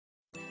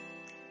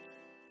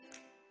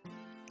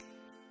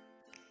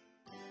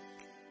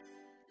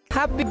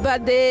Happy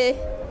birthday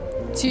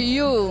to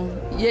you,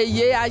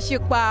 Yeye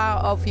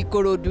of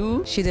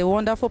Ikorodu. She's a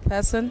wonderful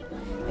person.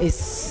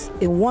 Is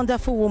a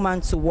wonderful woman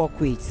to work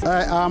with.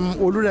 I am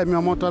Oluremi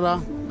Omotola,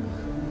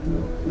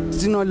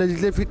 Senior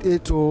Legislative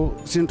Aide to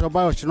Senator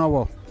Bayo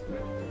Shinowo.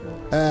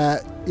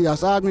 He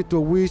has asked me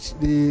to wish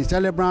the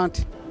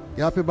celebrant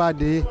a happy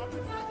birthday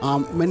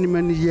and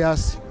many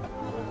years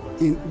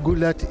in good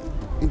health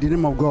in the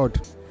name of God.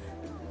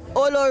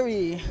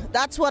 Olori,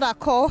 that's what I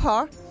call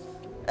her.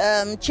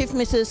 Chief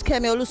Mrs.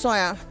 Kemi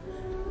Olusoya.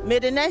 May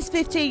the next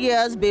 50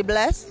 years be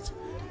blessed.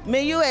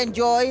 May you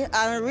enjoy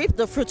and reap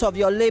the fruit of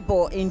your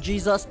labor in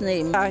Jesus'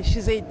 name.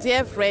 She's a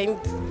dear friend,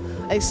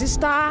 a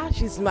sister.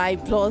 She's my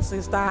blood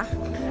sister,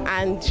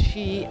 and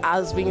she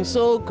has been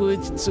so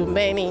good to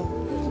many.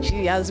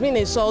 She has been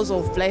a source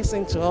of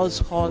blessing to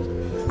us all.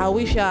 I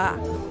wish her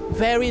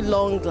very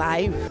long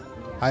life.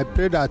 I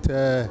pray that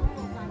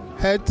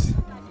health,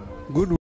 good